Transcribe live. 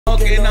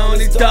Walking on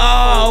the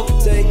dog.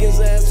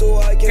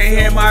 Can't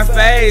hear my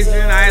face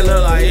and I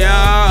look like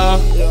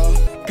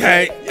yo.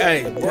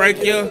 Hey,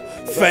 break your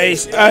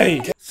face.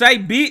 Hey, say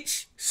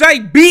bitch. Say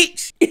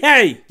bitch.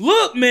 Hey,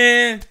 look,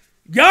 man.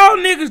 Y'all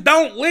niggas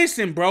don't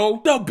listen,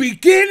 bro. The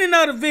beginning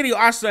of the video,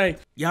 I say,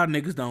 y'all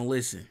niggas don't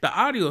listen. The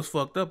audio is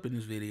fucked up in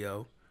this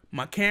video.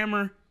 My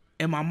camera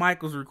and my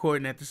mic was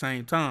recording at the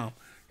same time.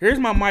 Here's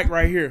my mic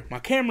right here. My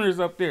camera is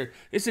up there.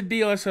 It's a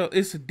DSLR.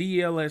 It's a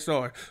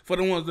DLSR. For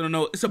the ones that don't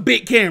know, it's a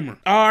big camera.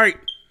 All right.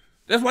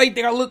 That's why you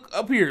think I look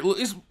up here. Look,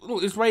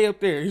 it's right up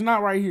there. It's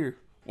not right here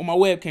where my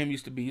webcam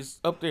used to be. It's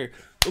up there.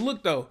 But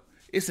look though,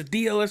 it's a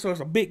DLSR.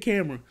 It's a big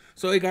camera.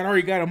 So it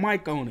already got a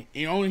mic on it.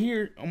 And on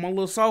here, on my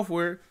little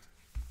software,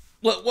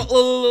 look.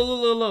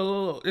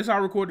 This is how I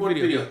record the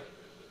video. You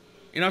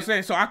know what I'm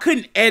saying? So I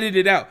couldn't edit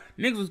it out.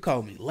 Niggas was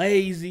calling me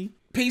lazy.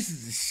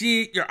 Pieces of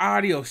shit, your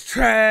audio's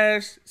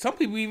trash. Some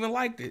people even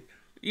liked it.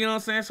 You know what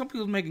I'm saying? Some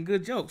people was making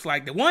good jokes.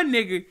 Like the one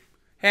nigga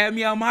had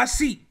me on my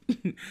seat.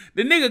 The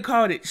nigga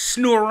called it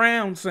snore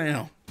around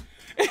sound.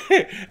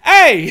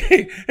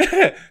 Hey,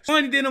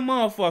 funny than a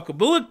motherfucker.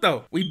 But look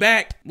though, we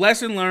back.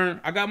 Lesson learned.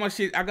 I got my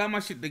shit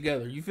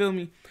together. You feel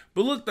me?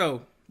 But look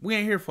though, we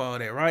ain't here for all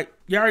that, right?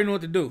 You already know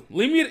what to do.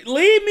 Leave me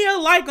a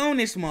like on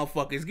this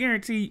motherfucker. It's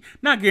guaranteed.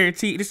 Not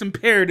guaranteed. It's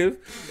imperative.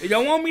 If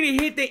y'all want me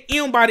to hit the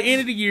M by the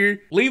end of the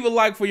year, leave a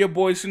like for your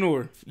boy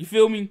Snore. You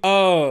feel me?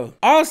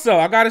 Also,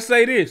 I gotta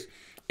say this.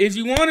 If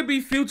you want to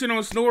be featured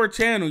on Snore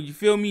channel, you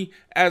feel me?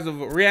 As a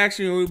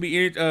reaction, it will be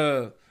you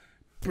know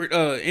what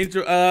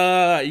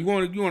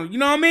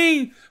I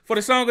mean? For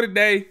the song of the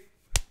day,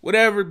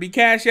 whatever. Be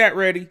Cash App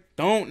ready.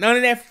 None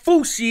of that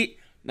fool shit.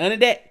 None of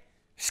that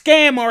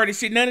scam artist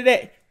shit. None of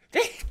that.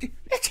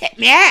 Let's check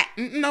me out.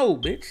 No,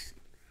 bitch.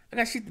 I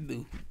got shit to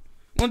do.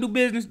 Want to do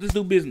business? Let's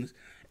do business.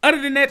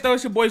 Other than that, though,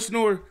 it's your boy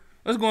Snore.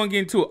 Let's go and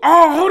get into it.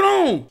 Oh, hold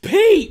on.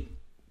 Pete.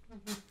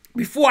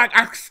 Before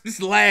this is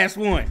the last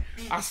one.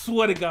 I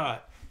swear to God.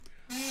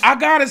 I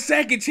got a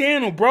second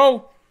channel,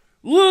 bro.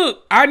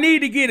 Look, I need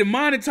to get it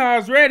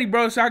monetized ready,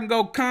 bro, so I can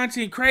go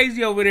content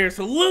crazy over there.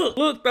 So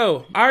look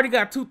though. I already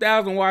got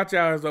 2,000 watch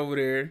hours over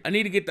there. I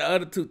need to get the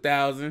other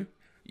 2,000.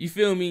 You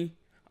feel me?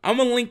 I'm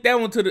gonna link that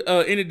one to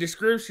the in the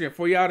description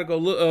for y'all to go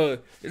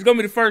look. It's gonna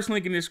be the first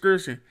link in the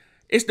description.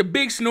 It's the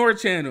Big Snore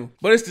channel,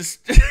 but it's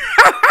the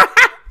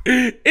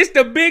it's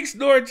the Big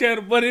Snore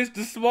channel, but it's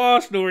the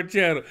Small Snore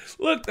channel.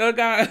 Look though,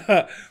 guys.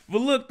 But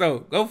look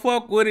though, go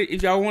fuck with it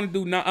if y'all want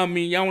to do.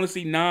 Y'all want to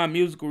see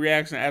non-musical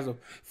reaction as a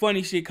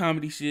funny shit,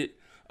 comedy shit,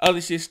 other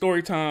shit,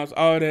 story times,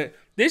 all that.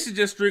 This is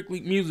just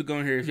strictly music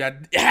on here. If y'all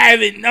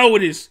haven't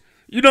noticed,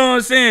 you know what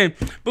I'm saying.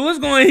 But let's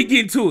go ahead and get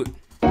into it.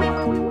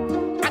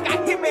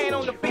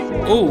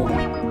 Ooh.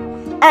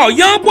 Oh,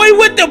 young boy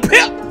with the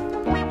pistol.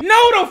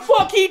 No, the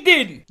fuck he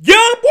didn't.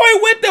 Young boy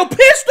with the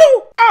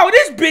pistol. Oh,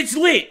 this bitch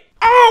lit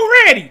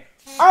already.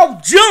 Oh,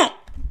 jump.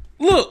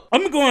 Look,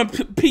 I'm gonna go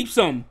and peep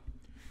something.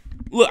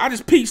 Look, I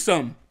just peeped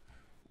something.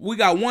 We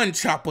got 1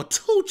 chopper,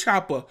 2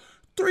 chopper,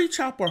 3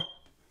 chopper,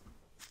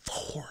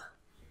 4.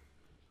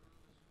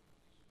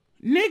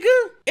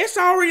 Nigga, it's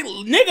already,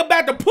 nigga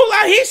about to pull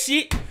out his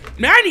shit.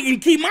 Man, I need to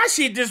keep my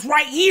shit just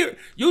right here.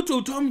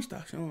 YouTube told me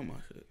stop showing my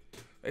shit.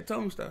 They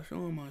told me stop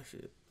showing my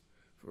shit.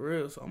 For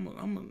real, so I'm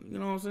you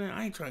know what I'm saying?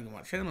 I ain't trying to get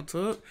my channel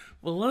took.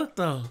 But look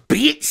though,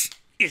 bitch,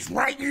 it's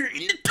right here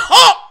in the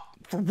top.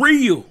 For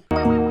real.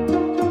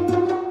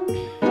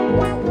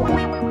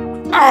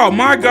 Oh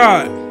my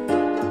God.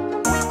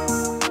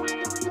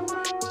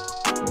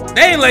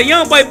 They ain't let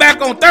young boy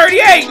back on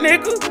 38,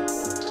 nigga.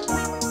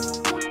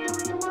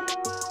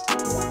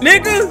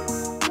 Nigga.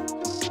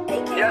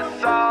 Yes,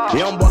 sir.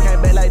 Young boy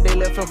came back like they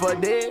left him for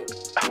dead.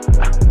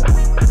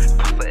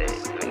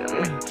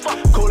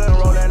 Cool and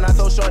rolling, not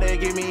so short they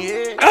give me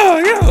head. Oh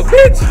yeah,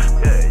 bitch.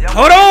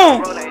 Hold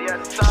on.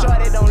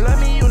 Shorty don't love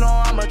me, you know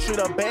I'ma treat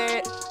her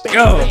bad.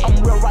 Yo. I'm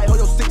real right, hold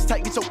your 6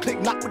 tight, get your click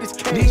knock with this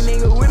cash. These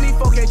niggas with me,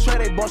 4K tray,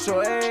 they bust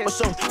your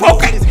ass.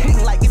 4K is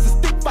hitting like it's a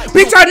stick fight.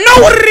 Bitch, I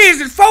know what it is.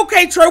 It's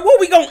 4K tray. What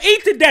we gonna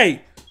eat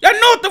today? Y'all know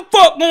what the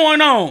fuck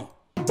going on.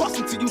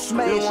 Bustin' till you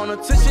smash. You want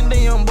attention,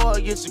 then young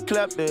boy get you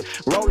clapped at.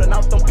 Rolling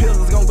off them pills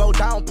is gonna go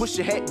down, push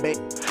your hat back.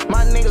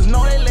 My niggas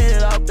know they let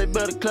it off, they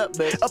better clap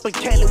back. Up in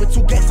Cali with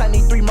 2 gas, I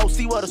need 3 more,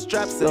 see what the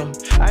straps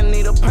at. I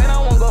need a paint,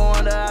 I won't go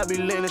under, I be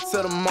lit it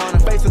till the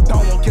morning. Face a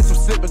dome, kiss some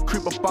slip and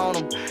creep up on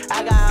them.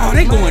 I got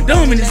they going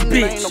dumb in this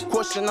bitch. Ain't no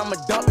question, I'ma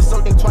dump it,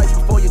 so think twice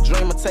before you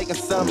dream of taking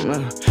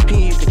something.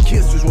 He hit the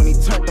kisses when he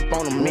turned up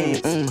on the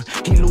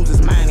meds. He lose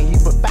his mind and he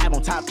put 5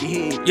 on top of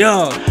your head.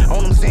 Yo.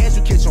 On them sands,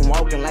 you catch him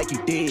walking like you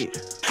did.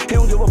 He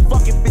don't give a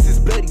fuck if it's his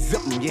bloody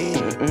zip him, yeah.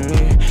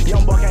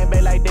 Young boy came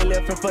back like they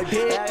left him for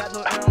dead.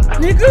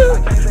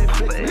 Nigga.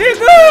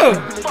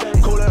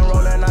 Nigga. Cool and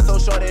rolling, not so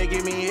short they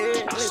give me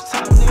head.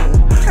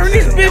 Turn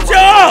this bitch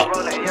up.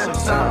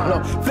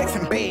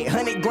 Flexing bad,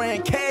 100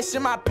 grand cash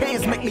in my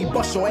pants make me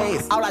bust your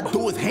ass. All I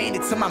do is hand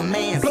it to my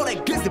man. Blow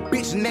that glizzy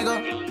bitch,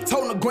 nigga.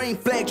 Toting the green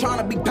flag,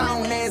 tryna be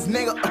down ass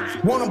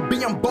nigga. Wanna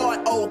be on board,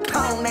 old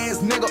clown ass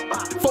nigga.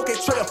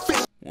 4K tray of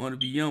fish. Want to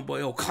be young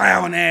boy, oh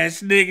clown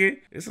ass nigga.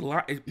 It's a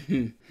lot. I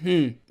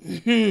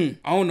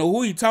don't know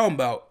who he talking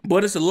about,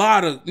 but it's a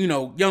lot of, you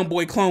know, young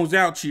boy clones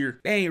out here.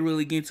 They ain't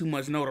really getting too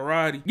much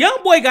notoriety. Young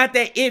boy got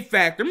that it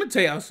factor. I'm gonna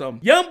tell y'all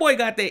something. Young boy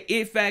got that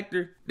it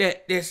factor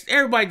that's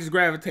everybody just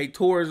gravitate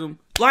towards him.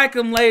 Like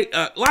him, hate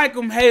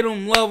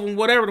him, love him,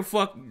 whatever the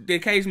fuck the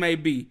case may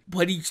be.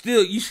 But he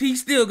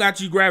still got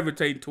you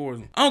gravitating towards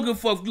him. I don't give a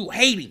fuck if you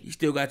hate him. He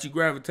still got you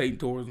gravitating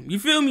towards him. You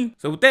feel me?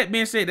 So with that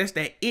being said, that's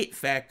that it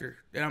factor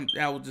that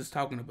I was just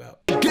talking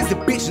about.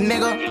 Bitch,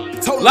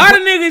 nigga. A lot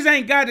of niggas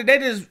ain't got it. They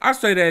just, I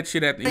say that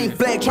shit at the end.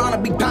 Flag trying to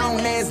be down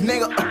ass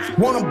nigga.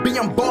 Wanna be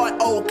on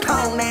board, old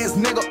clown ass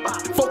nigga.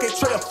 Fuck it,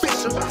 Trey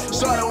official.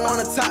 Shorty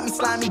wanna top me,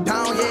 slide me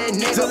down, yeah,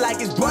 nigga. Like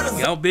his brothers.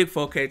 Yo, big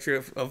 4K Trey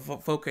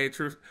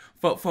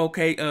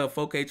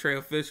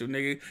official,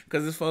 nigga.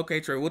 Cause it's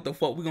 4K Trey. What the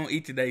fuck we gonna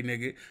eat today,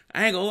 nigga?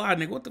 I ain't gonna lie,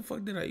 nigga. What the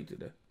fuck did I eat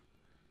today?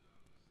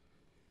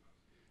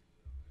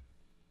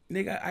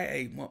 Nigga, I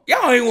ate more.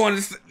 Y'all ain't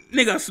want to,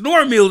 nigga,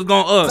 snore meals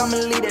going up. I'ma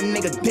leave that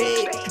nigga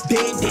dead.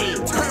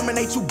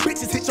 Terminate you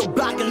bitches, hit your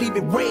block and leave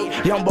it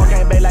red. Young boy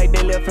can't bait like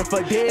they left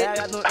for dead. I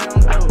got no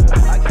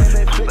I can't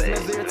bait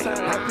fix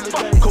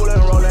time. Cool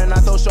and rolling, I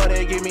throw short,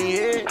 they give me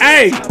it.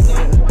 Hey!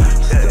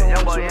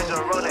 Young boy is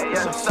a rolling,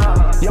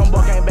 yeah. Young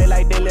boy can't bait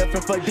like they left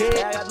for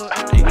dead. I got no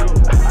I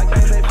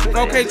can't bait fix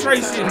Okay,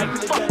 Tracy.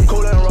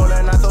 Cool and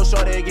rolling, I throw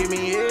short, they give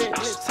me it.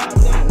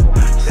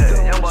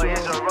 Young boy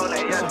is a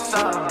rolling, yeah.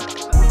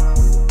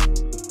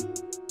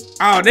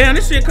 Oh, damn,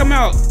 this shit come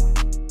out.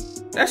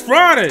 That's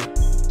Friday.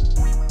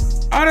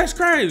 Oh, that's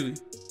crazy.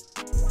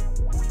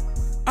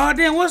 Oh,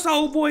 damn, what's the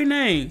old boy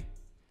name?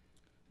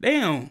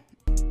 Damn.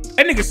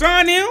 That nigga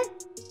signed him?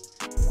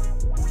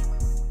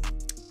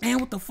 Damn,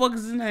 what the fuck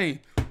is his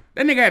name?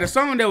 That nigga had a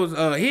song that was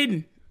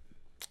hidden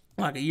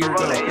like a year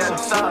ago.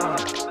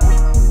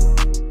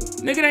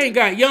 Nigga, they ain't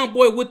got young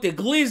boy with the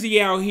glizzy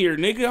out here,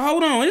 nigga.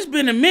 Hold on, it's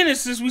been a minute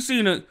since we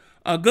seen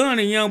a gun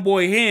in young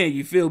boy hand,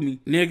 you feel me,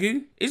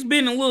 nigga? It's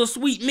been a little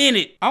sweet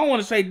minute. I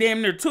want to say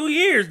damn near 2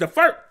 years. The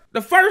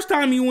first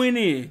time you went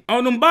in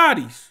on them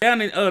bodies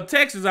down in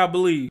Texas, I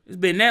believe. It's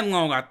been that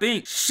long, I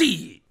think.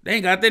 Shit, they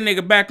ain't got that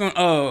nigga back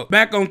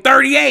on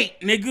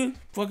 38, nigga.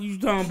 Fuck you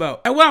talking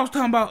about? And what I was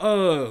talking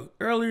about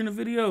earlier in the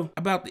video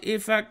about the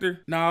it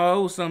factor. No,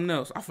 it was something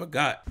else. I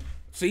forgot.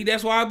 See,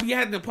 that's why I be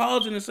having to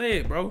pause and say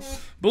it, bro.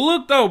 But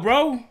look though,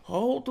 bro,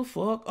 hold the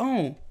fuck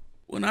on.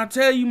 When I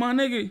tell you, my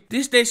nigga,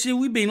 this that shit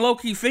we been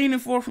low-key fiending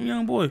for from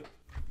young boy.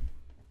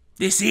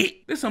 This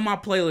it. This on my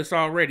playlist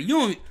already. You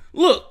don't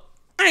look.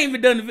 I ain't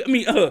even done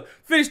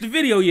finished the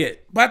video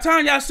yet. By the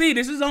time y'all see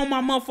this, is on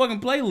my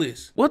motherfucking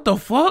playlist. What the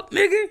fuck,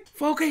 nigga?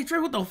 4K Trey,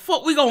 what the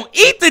fuck we gonna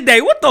eat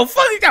today? What the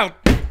fuck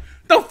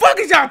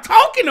is y'all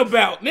talking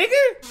about,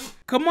 nigga?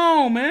 Come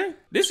on, man.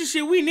 This is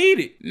shit we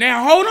needed.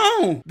 Now hold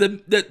on.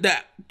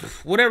 The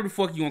whatever the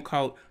fuck you wanna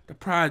call it, the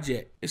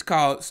project. It's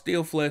called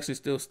Still Flexing,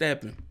 Still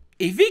Stepping.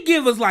 If he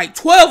give us like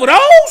 12 of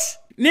those,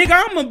 nigga,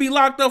 I'm gonna be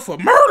locked up for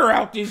murder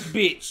out this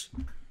bitch.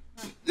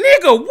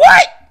 Nigga,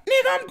 what?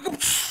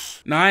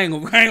 Nigga, nah, I ain't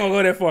gonna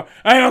go that far.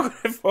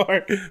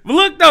 But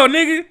look though,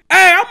 nigga.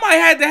 Hey, I might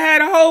have to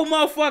have a whole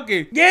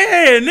motherfucking,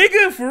 yeah,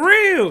 nigga, for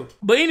real.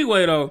 But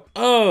anyway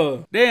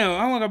though, damn,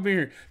 how long I been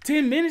here?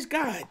 10 minutes?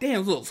 God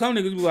damn, look, some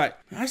niggas be like,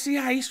 I see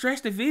how he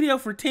stretched the video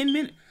for 10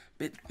 minutes.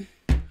 But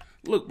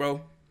look,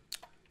 bro.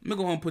 I'm gonna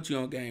go home and put you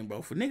on game,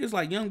 bro. For niggas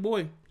like young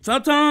boy,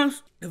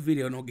 sometimes the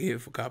video don't get hit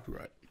for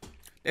copyright.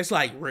 That's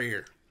like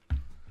rare.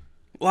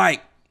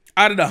 Like,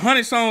 out of the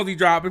 100 songs he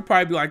dropped, it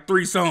probably be like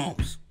 3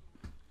 songs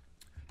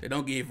that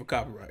don't get hit for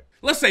copyright.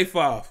 Let's say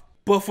 5.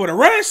 But for the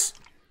rest,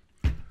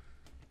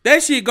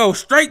 that shit goes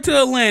straight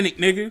to Atlantic,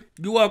 nigga.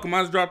 You welcome.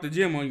 I just dropped the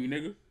gem on you,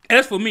 nigga.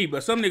 That's for me,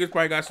 but some niggas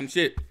probably got some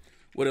shit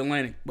with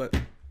Atlantic. But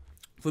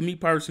for me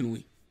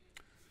personally,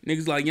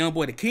 niggas like young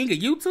boy, the king of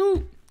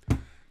YouTube,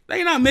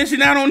 they not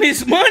missing out on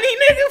this money,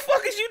 nigga.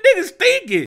 Fuck is you niggas thinking?